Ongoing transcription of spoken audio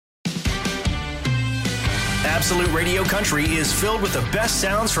Absolute Radio Country is filled with the best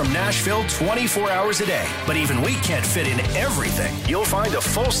sounds from Nashville 24 hours a day. But even we can't fit in everything. You'll find a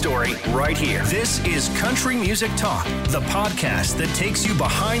full story right here. This is Country Music Talk, the podcast that takes you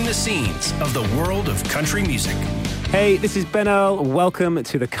behind the scenes of the world of country music. Hey, this is Ben Earle. Welcome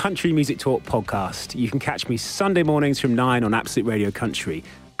to the Country Music Talk podcast. You can catch me Sunday mornings from 9 on Absolute Radio Country.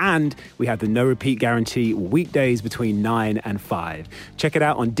 And we have the no repeat guarantee weekdays between 9 and 5. Check it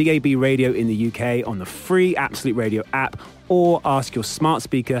out on DAB Radio in the UK, on the free Absolute Radio app, or ask your smart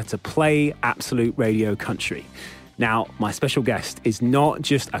speaker to play Absolute Radio Country. Now, my special guest is not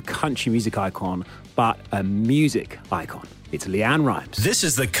just a country music icon, but a music icon. It's LeAnn Rimes. This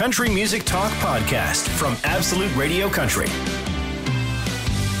is the Country Music Talk podcast from Absolute Radio Country.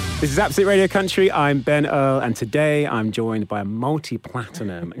 This is Absolute Radio Country. I'm Ben Earle, and today I'm joined by a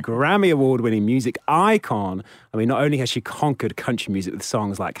multi-platinum Grammy Award Winning music icon. I mean, not only has she conquered country music with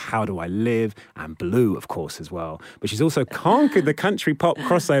songs like How Do I Live and Blue, of course, as well, but she's also conquered the country pop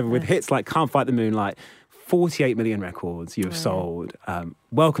crossover with hits like Can't Fight the Moonlight. 48 million records you have sold.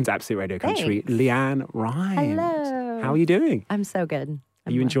 Welcome to Absolute Radio Country, LeAnn Rimes. Hello. How are you doing? I'm so good.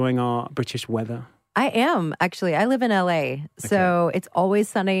 Are you enjoying our British weather? I am, actually. I live in LA, so it's always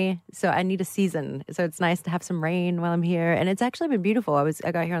sunny, so I need a season. So it's nice to have some rain while I'm here, and it's actually been beautiful.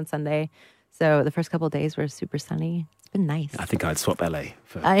 I got here on Sunday, so the first couple of days were super sunny. It's been nice. I think I'd swap LA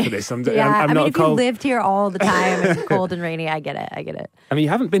for this. I'm if you lived here all the time and cold and rainy, I get it. I mean, you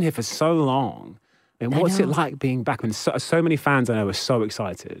haven't been here for so long. And what's it like being back when so many fans I know are so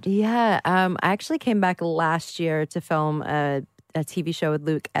excited? Yeah, I actually came back last year to film a TV show with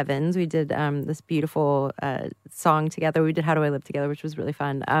Luke Evans. We did this beautiful song together. We did How Do I Live Together, which was really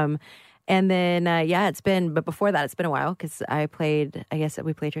fun. And then, but before that, it's been a while because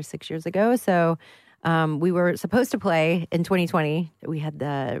we played here 6 years ago. So we were supposed to play in 2020. We had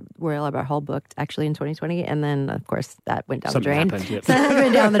the Royal Albert Hall booked actually in 2020. And then, of course, that went down the drain. Yep. So that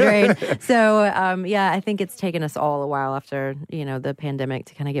went down the drain. So, I think it's taken us all a while after, the pandemic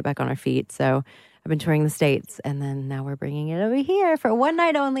to kind of get back on our feet. So I've been touring the States, and then now we're bringing it over here for one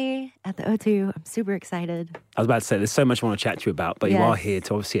night only at the O2. I'm super excited. I was about to say, there's so much I want to chat to you about, but you are here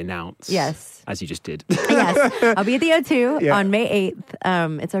to obviously announce, as you just did. Yes, I'll be at the O2 on May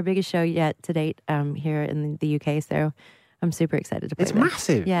 8th. It's our biggest show yet to date here in the UK, so I'm super excited to play It's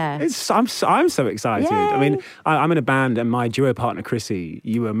massive. Yeah. I'm so excited. Yay. I mean, I'm in a band, and my duo partner, Chrissy,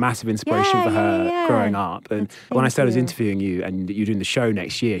 you were a massive inspiration for her growing up. And when I started interviewing you and you're doing the show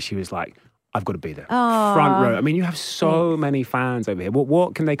next year, she was like, I've got to be there. Aww. Front row. I mean, you have so many fans over here.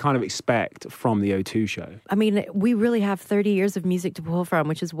 What can they kind of expect from the O2 show? I mean, we really have 30 years of music to pull from,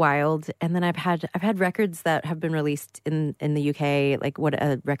 which is wild. And then I've had records that have been released in the UK, like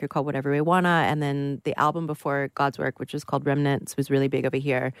a record called Whatever We Wanna, and then the album before God's Work, which was called Remnants, was really big over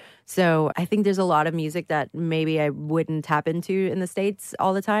here. So I think there's a lot of music that maybe I wouldn't tap into in the States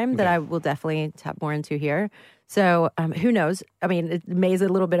all the time that I will definitely tap more into here. So who knows? I mean, May's a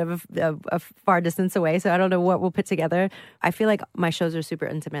little bit of a far distance away, so I don't know what we'll put together. I feel like my shows are super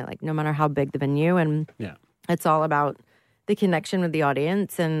intimate, like no matter how big the venue, and it's all about the connection with the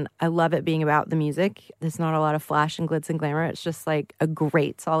audience, and I love it being about the music. There's not a lot of flash and glitz and glamour. It's just like a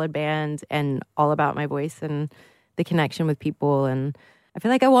great, solid band and all about my voice and the connection with people, and I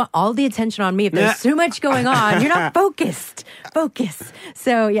feel like I want all the attention on me. If there's too much going on, you're not focused. Focus.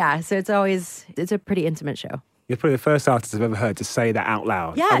 So it's a pretty intimate show. You're probably the first artist I've ever heard to say that out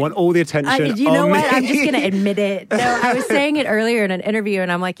loud. Yeah. I want all the attention you know on what? me. I'm just going to admit it. No, I was saying it earlier in an interview,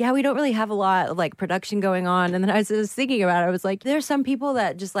 and I'm like, we don't really have a lot of like production going on. And then I was thinking about it. I was like, there's some people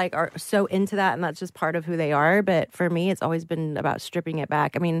that just like are so into that, and that's just part of who they are. But for me, it's always been about stripping it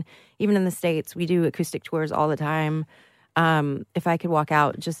back. I mean, even in the States, we do acoustic tours all the time. If I could walk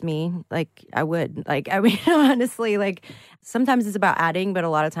out just me, like I would. Like, I mean, honestly, like sometimes it's about adding, but a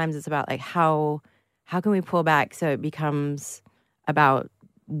lot of times it's about like how can we pull back so it becomes about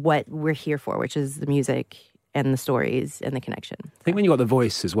what we're here for, which is the music and the stories and the connection. I think when you got the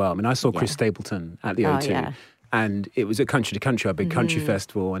voice as well. I mean, I saw Chris Stapleton at the O2. And it was at Country to Country, a big country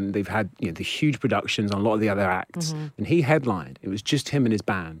festival, and they've had the huge productions on a lot of the other acts. And he headlined. It was just him and his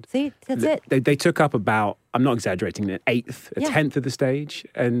band. See, that's it. They took up about, I'm not exaggerating, an eighth, a tenth of the stage.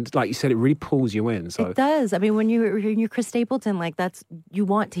 And like you said, it really pulls you in. So it does. I mean, when you're Chris Stapleton, like you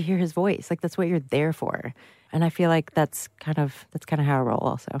want to hear his voice. Like that's what you're there for. And I feel like that's kind of how I roll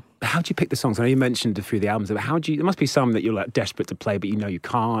also. How do you pick the songs? I know you mentioned a few of the albums, but there must be some that you're like desperate to play, but you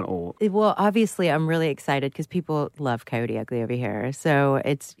can't, or... Well, obviously I'm really excited because people love Coyote Ugly over here. So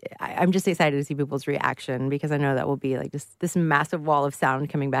I'm just excited to see people's reaction because I know that will be like this massive wall of sound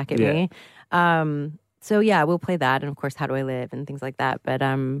coming back at me. So yeah, we'll play that, and of course, How Do I Live and things like that. But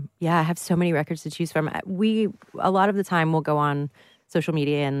yeah, I have so many records to choose from. A lot of the time we'll go on social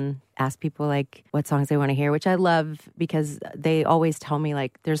media and ask people like what songs they want to hear, which I love because they always tell me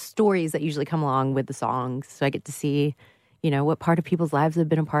like there's stories that usually come along with the songs, so I get to see, what part of people's lives they've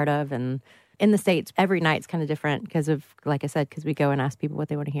been a part of. And in the States, every night's kind of different because of, like I said, because we go and ask people what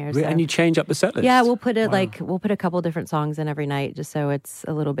they want to hear. So. And you change up the set list? Yeah, we'll put a couple different songs in every night just so it's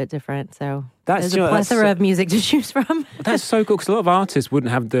a little bit different. So there's a plethora of music to choose from. That's so cool because a lot of artists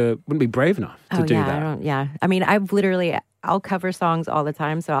wouldn't be brave enough to do that. I mean, I'll cover songs all the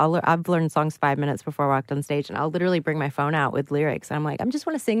time. So I've learned songs 5 minutes before I walked on stage, and I'll literally bring my phone out with lyrics. I'm like, I just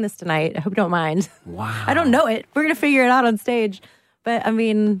want to sing this tonight. I hope you don't mind. Wow. I don't know it. We're going to figure it out on stage. But I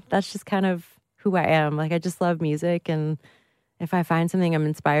mean, that's just kind of who I am. Like, I just love music, and if I find something I'm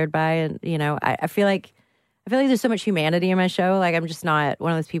inspired by, and I feel like there's so much humanity in my show. Like, I'm just not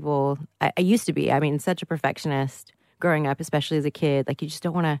one of those people. I used to be. I mean, such a perfectionist growing up, especially as a kid. Like, you just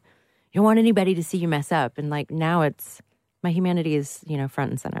don't want anybody to see you mess up. And like now, my humanity is front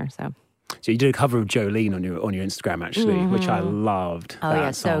and center. So you did a cover of Jolene on your Instagram, actually, which I loved. Oh,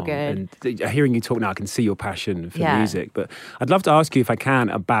 yeah, so good. And hearing you talk now, I can see your passion for music. But I'd love to ask you, if I can,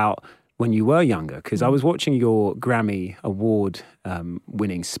 about when you were younger, because I was watching your Grammy Award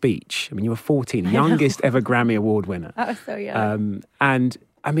winning speech. I mean, you were 14, youngest ever Grammy Award winner. I was so young. And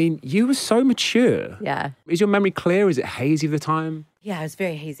I mean, you were so mature. Yeah. Is your memory clear? Is it hazy at the time? Yeah, it was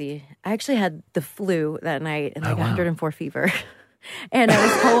very hazy. I actually had the flu that night and 104 fever. And I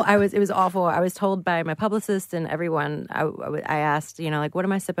was told, it was awful. I was told by my publicist and everyone, I asked, what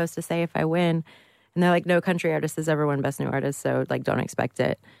am I supposed to say if I win? And they're like, no country artist has ever won Best New Artist, so like, don't expect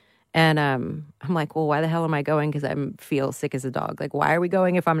it. And I'm like, well, why the hell am I going? Because I feel sick as a dog. Like, why are we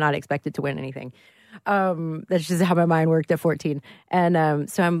going if I'm not expected to win anything? That's just how my mind worked at 14. And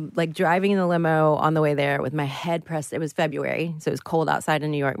so I'm like driving in the limo on the way there with my head pressed. It was February, so it was cold outside in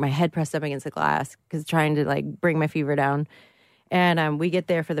New York. My head pressed up against the glass because trying to like bring my fever down. And we get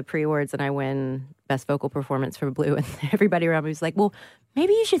there for the pre-awards, and I win Best Vocal Performance for Blue. And everybody around me was like, well,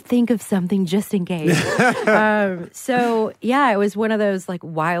 maybe you should think of something just in case. So, yeah, it was one of those, like,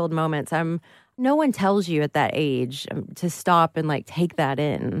 wild moments. No one tells you at that age to stop and, like, take that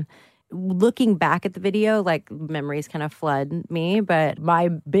in. Looking back at the video, like, memories kind of flood me. But my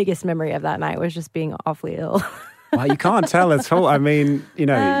biggest memory of that night was just being awfully ill. Well, you can't tell at all. I mean,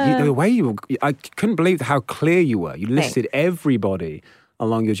 the way I couldn't believe how clear you were. You listed everybody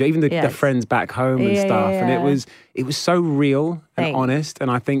along your journey, even the friends back home and stuff. And it was so real and honest.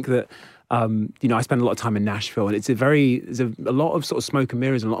 And I think that, I spend a lot of time in Nashville, and there's a lot of sort of smoke and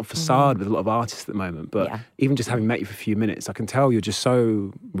mirrors and a lot of facade with a lot of artists at the moment. But even just having met you for a few minutes, I can tell you're just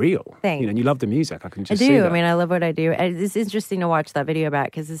so real. Thanks. And you love the music. I can just see that. I mean, I love what I do. And it's interesting to watch that video back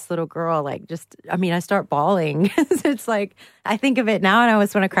because this little girl, I start bawling. It's like, I think of it now and I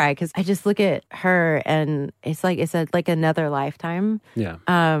always want to cry because I just look at her and it's like another lifetime. Yeah.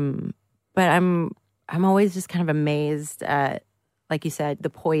 But I'm always just kind of amazed at, like you said, the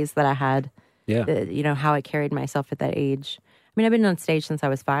poise that I had, how I carried myself at that age. I mean, I've been on stage since I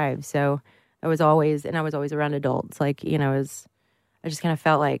was 5, so I was always around adults. Like, I just kind of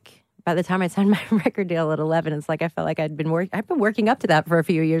felt like by the time I signed my record deal at 11, it's like I felt like I've been working up to that for a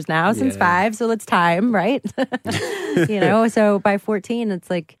few years now, since 5, so it's time, right? So by 14, it's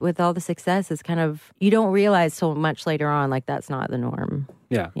like with all the success, it's kind of, you don't realize so much later on, like that's not the norm.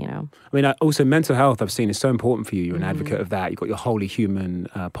 Yeah. I mean, also mental health I've seen is so important for you. You're an advocate of that. You've got your Wholly Human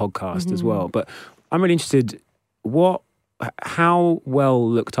podcast as well. But I'm really interested, how well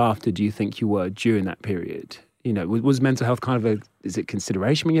looked after do you think you were during that period? Was mental health kind of is it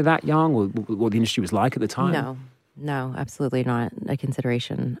consideration when you're that young, or what the industry was like at the time? No, absolutely not a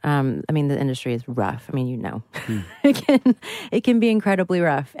consideration. I mean, the industry is rough. I mean, it can be incredibly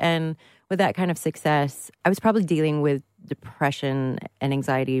rough. And with that kind of success, I was probably dealing with depression and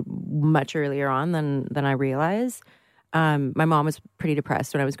anxiety much earlier on than I realized. My mom was pretty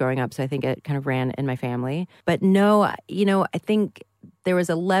depressed when I was growing up, so I think it kind of ran in my family. But no, I think there was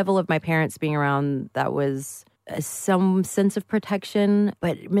a level of my parents being around that was some sense of protection,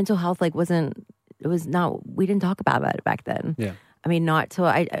 but mental health we didn't talk about that back then. Yeah. I mean, not till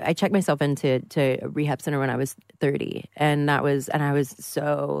I checked myself into a rehab center when I was 30, and I was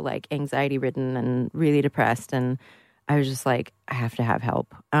so like anxiety ridden and really depressed, and I was just like, I have to have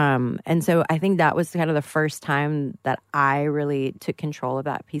help. And so I think that was kind of the first time that I really took control of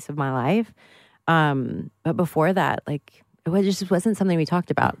that piece of my life. But before that, it just wasn't something we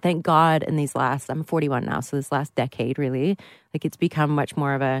talked about. Thank God I'm 41 now, so this last decade really, it's become much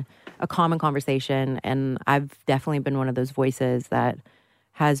more of a common conversation. And I've definitely been one of those voices that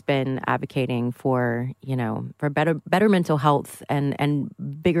has been advocating for, for better mental health and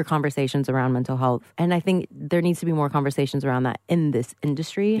bigger conversations around mental health. And I think there needs to be more conversations around that in this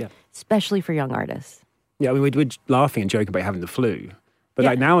industry, especially for young artists. Yeah, I mean, we're laughing and joking about having the flu. But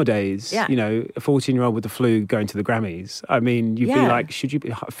like nowadays, a 14-year-old with the flu going to the Grammys, I mean, you'd be like, should you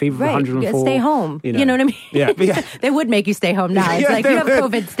be fever of 104? Stay home. You know what I mean? Yeah. They would make you stay home now. It's like, you have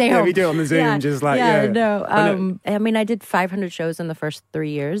COVID, stay home. Yeah, we do it on the Zoom, just like, no. I mean, I did 500 shows in the first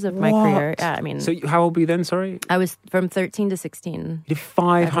 3 years of my career. Yeah, I mean. So how old were you then, sorry? I was from 13 to 16. You did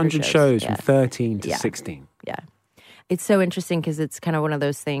 500 shows from 13 to 16. Yeah. It's so interesting because it's kind of one of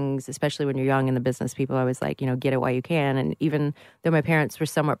those things, especially when you're young in the business, people are always like, get it while you can. And even though my parents were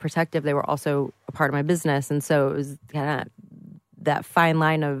somewhat protective, they were also a part of my business. And so it was kind of that fine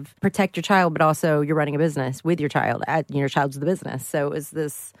line of protect your child, but also you're running a business with your child. Your child's the business. So it was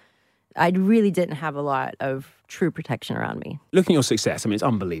this, I really didn't have a lot of true protection around me. Looking at your success, I mean, it's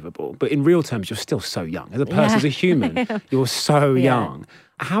unbelievable. But in real terms, you're still so young. As a person, as a human, you're so young.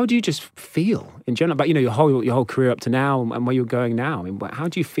 How do you just feel in general about, your whole career up to now and where you're going now? I mean, how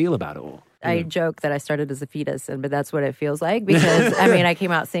do you feel about it all? I joke that I started as a fetus, but that's what it feels like because, I mean, I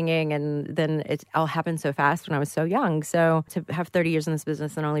came out singing and then it all happened so fast when I was so young. So to have 30 years in this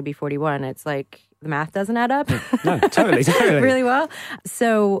business and only be 41, it's like the math doesn't add up. No, totally. Really well.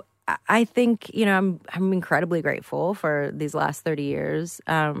 So I think, I'm incredibly grateful for these last 30 years.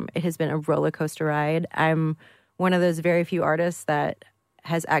 It has been a roller coaster ride. I'm one of those very few artists that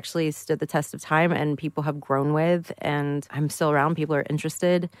has actually stood the test of time and people have grown with, and I'm still around. People are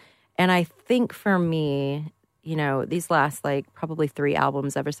interested. And I think for me, these last probably 3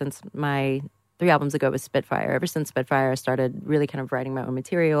 albums, ever since my 3 albums ago was Spitfire. Ever since Spitfire, I started really kind of writing my own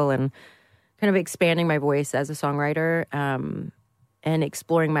material and kind of expanding my voice as a songwriter and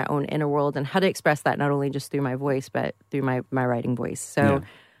exploring my own inner world and how to express that not only just through my voice, but through my writing voice. So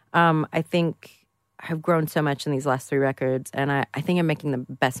I think I've grown so much in these last 3 records, and I think I'm making the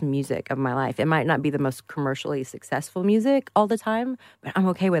best music of my life. It might not be the most commercially successful music all the time, but I'm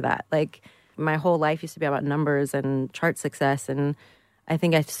okay with that. Like, my whole life used to be about numbers and chart success, and I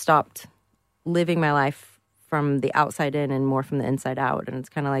think I've stopped living my life from the outside in and more from the inside out. And it's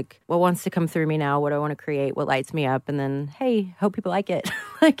kind of like, what wants to come through me now? What do I want to create? What lights me up? And then, hey, hope people like it.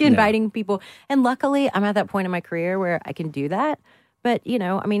 Inviting people. And luckily, I'm at that point in my career where I can do that. But,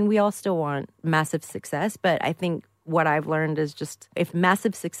 I mean, we all still want massive success, but I think what I've learned is just if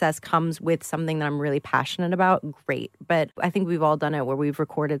massive success comes with something that I'm really passionate about, great. But I think we've all done it where we've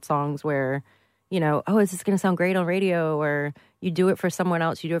recorded songs where, is this going to sound great on radio? Or you do it for someone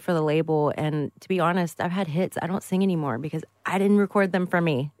else, you do it for the label. And to be honest, I've had hits. I don't sing anymore because I didn't record them for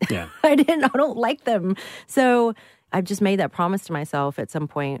me. Yeah. I don't like them. So I've just made that promise to myself at some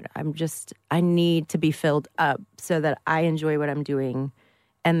point. I need to be filled up so that I enjoy what I'm doing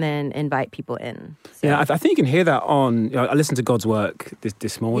and then invite people in. So. Yeah, I think you can hear that on, I listened to God's Work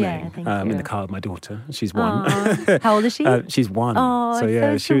this morning in the car with my daughter. She's 1. How old is she? She's 1. Oh, so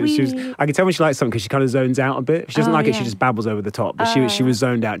yeah, she was, I can tell when she likes something because she kind of zones out a bit. She doesn't like it, she just babbles over the top. But she was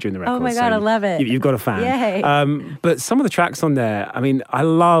zoned out during the record. Oh my God, so I love it. You've got a fan. Yay. But some of the tracks on there, I mean, I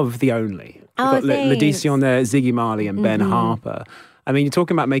love The Only. You've got Ledisi on there, Ziggy Marley and Ben Harper. I mean, you're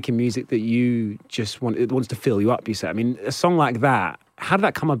talking about making music that you just it wants to fill you up, you said. I mean, a song like that, how did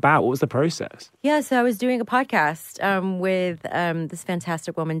that come about? What was the process? Yeah, so I was doing a podcast with this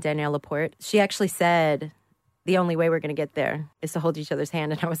fantastic woman, Danielle Laporte. She actually said, the only way we're going to get there is to hold each other's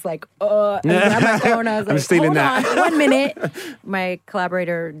hand. And I was like, oh, I grabbed my phone. I was like, hold on, 1 minute. My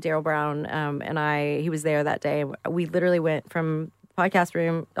collaborator, Daryl Brown, and he was there that day. We literally went from podcast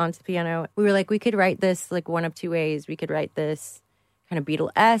room onto the piano. We were like, we could write this one of 2 ways. We could write this kind of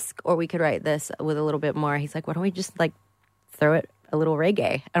Beatle-esque, or we could write this with a little bit more. He's like, why don't we just throw it a little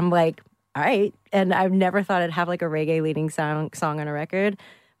reggae? I'm like, all right. And I've never thought I'd have a reggae leading song on a record.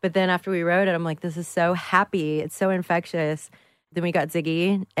 But then after we wrote it, I'm like, this is so happy. It's so infectious. Then we got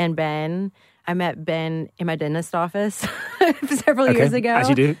Ziggy and Ben. I met Ben in my dentist office several years ago. As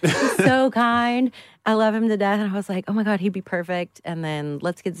you do. He's so kind. I love him to death. And I was like, oh my God, he'd be perfect. And then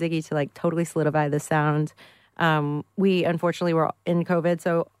let's get Ziggy to totally solidify the sound. We unfortunately were in COVID,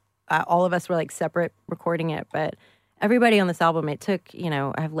 so all of us were separate recording it. But everybody on this album, it took,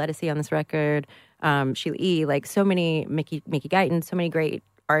 I have Ledisi on this record, Sheila E., so many, Mickey Guyton, so many great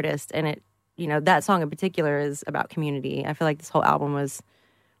artists. And it, that song in particular is about community. I feel like this whole album was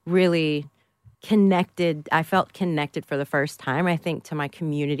really connected. I felt connected for the first time, I think, to my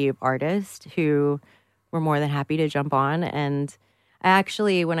community of artists who were more than happy to jump on. And I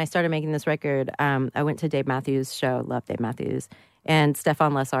actually, when I started making this record, I went to Dave Matthews' show, love Dave Matthews, and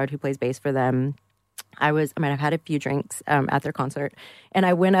Stefan Lessard, who plays bass for them. I've had a few drinks at their concert, and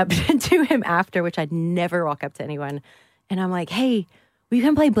I went up to him after, which I'd never walk up to anyone. And I'm like, hey, will you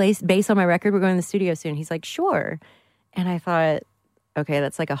come play bass on my record? We're going to the studio soon. He's like, sure. And I thought, okay,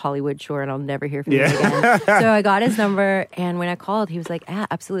 that's like a Hollywood chore, and I'll never hear from him again. So I got his number, and when I called, he was like,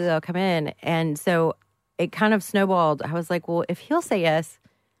 absolutely, I'll come in. And so it kind of snowballed. I was like, well, if he'll say yes,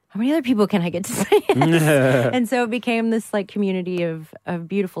 how many other people can I get to say yes? And so it became this like community of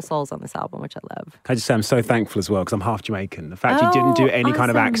beautiful souls on this album, which I love. Can I just say I'm so thankful as well because I'm half Jamaican. The fact you didn't do any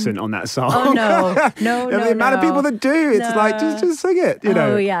kind of accent on that song. Oh, no. The amount of people that do, it's like, just sing it, you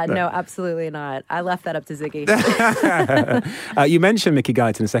know. Oh, yeah, no, absolutely not. I left that up to Ziggy. You mentioned Mickey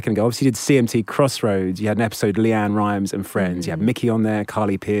Guyton a second ago. Obviously, you did CMT Crossroads. You had an episode, LeAnn Rimes and Friends. You had Mickey on there,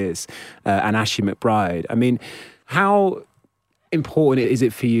 Carly Pearce, and Ashley McBride. I mean, how important is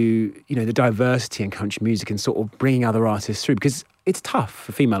it for you, the diversity in country music and sort of bringing other artists through? Because it's tough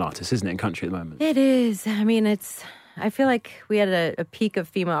for female artists, isn't it, in country at the moment? It is. I mean, I feel like we had a peak of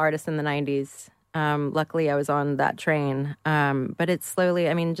female artists in the 90s. Luckily, I was on that train. But it's slowly,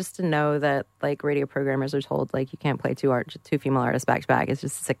 just to know that, like, radio programmers are told, like, you can't play two female artists back to back is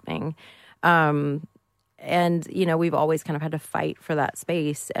just sickening. And, we've always kind of had to fight for that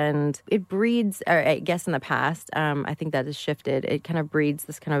space. And it breeds, or I guess in the past, I think that has shifted. It kind of breeds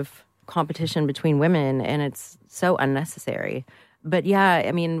this kind of competition between women, and it's so unnecessary. But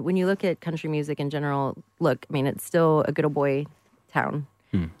yeah, when you look at country music in general, it's still a good old boy town.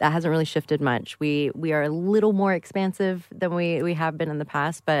 That hasn't really shifted much. We are a little more expansive than we have been in the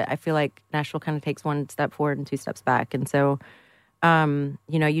past, but I feel like Nashville kind of takes one step forward and two steps back. And so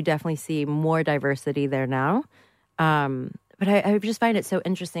you definitely see more diversity there now. But I just find it so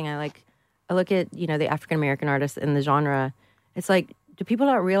interesting. I look at, the African-American artists in the genre. It's like, do people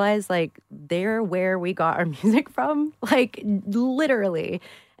not realize, like, they're where we got our music from? Like, literally.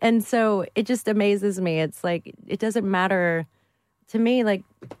 And so it just amazes me. It's like, it doesn't matter to me, like,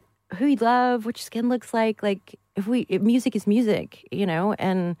 who you love, what your skin looks like. Like, if music is music,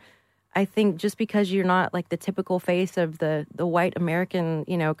 and I think just because you're not like the typical face of the white American,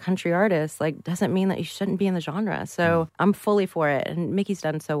 country artist, like, doesn't mean that you shouldn't be in the genre. So I'm fully for it. And Mickey's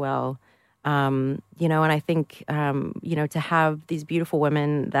done so well. And I think, to have these beautiful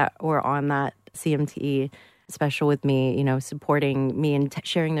women that were on that CMT special with me, supporting me and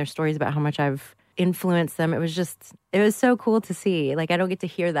sharing their stories about how much I've influenced them. It was so cool to see. Like, I don't get to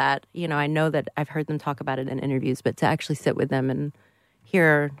hear that. I know that I've heard them talk about it in interviews, but to actually sit with them and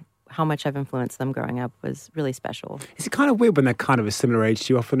hear how much I've influenced them growing up was really special. Is it kind of weird when they're kind of a similar age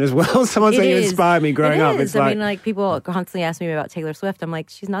to you often as well? Someone saying you inspired me growing up. It's like people constantly ask me about Taylor Swift. I'm like,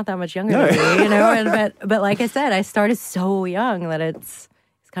 she's not that much younger than me, but like I said, I started so young that it's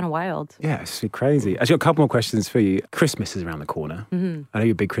kind of wild. Yeah, it's crazy. I've got a couple more questions for you. Christmas is around the corner. Mm-hmm. I know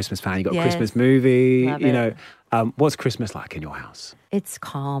you're a big Christmas fan. You got a Christmas movie. Love it. What's Christmas like in your house? It's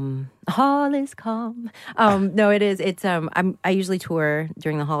calm. All is calm. No, it is. It's I usually tour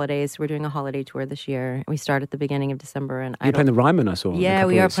during the holidays. We're doing a holiday tour this year. We start at the beginning of December, and you're playing the Ryman, I saw. Yeah,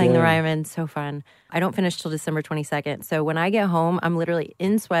 we are playing the Ryman. So fun. I don't finish till December 22nd. So when I get home, I'm literally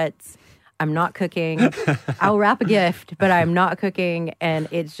in sweats. I'm not cooking. I'll wrap a gift, but I'm not cooking, and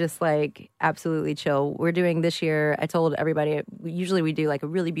it's just like absolutely chill. We're doing this year. I told everybody. Usually we do like a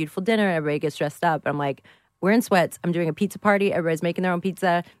really beautiful dinner. Everybody gets dressed up. I'm like, we're in sweats. I'm doing a pizza party. Everybody's making their own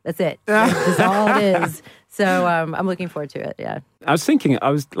pizza. That's it. That's all it is. So I'm looking forward to it. Yeah. I was thinking. I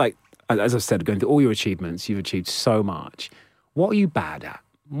was like, as I've said, going through all your achievements, you've achieved so much. What are you bad at?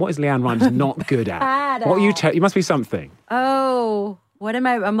 What is LeAnn Rimes not good at? What are you? You must be something. Oh. What am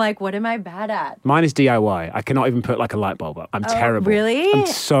I bad at? Mine is DIY. I cannot even put like a light bulb up. I'm terrible. Really? I'm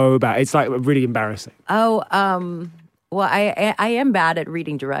so bad. It's like really embarrassing. Oh, well, I am bad at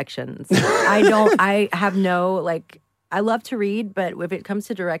reading directions. I have no, like, I love to read, but if it comes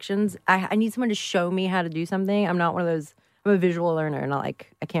to directions, I need someone to show me how to do something. I'm not one of those, I'm a visual learner, and I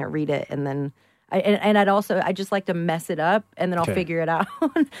can't read it, and then I just like to mess it up, and then I'll figure it out.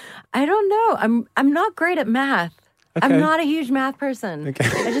 I don't know. I'm not great at math. Okay. I'm not a huge math person. Okay.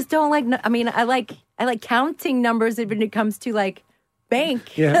 I just don't like. I like counting numbers when it comes to like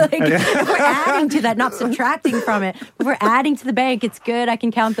bank. Yeah. If we're adding to that, not subtracting from it. If we're adding to the bank, it's good. I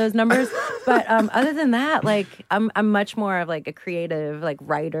can count those numbers. But other than that, like I'm much more of like a creative like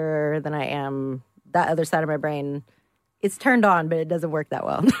writer than I am that other side of my brain. It's turned on, but it doesn't work that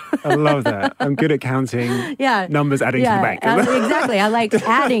well. I love that. I'm good at counting numbers adding to the bank. Exactly. I like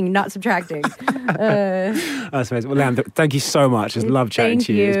adding, not subtracting. That's amazing. Well, LeAnn, thank you so much. Just love chatting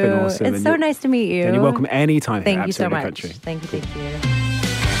to you. It's been awesome. It's so nice to meet you. And you're welcome anytime. Thank you so much. Country. Thank you.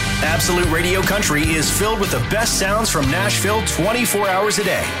 Absolute Radio Country is filled with the best sounds from Nashville 24 hours a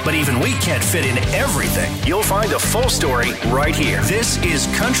day. But even we can't fit in everything. You'll find a full story right here. This is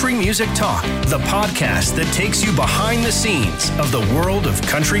Country Music Talk, the podcast that takes you behind the scenes of the world of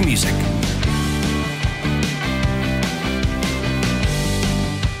country music.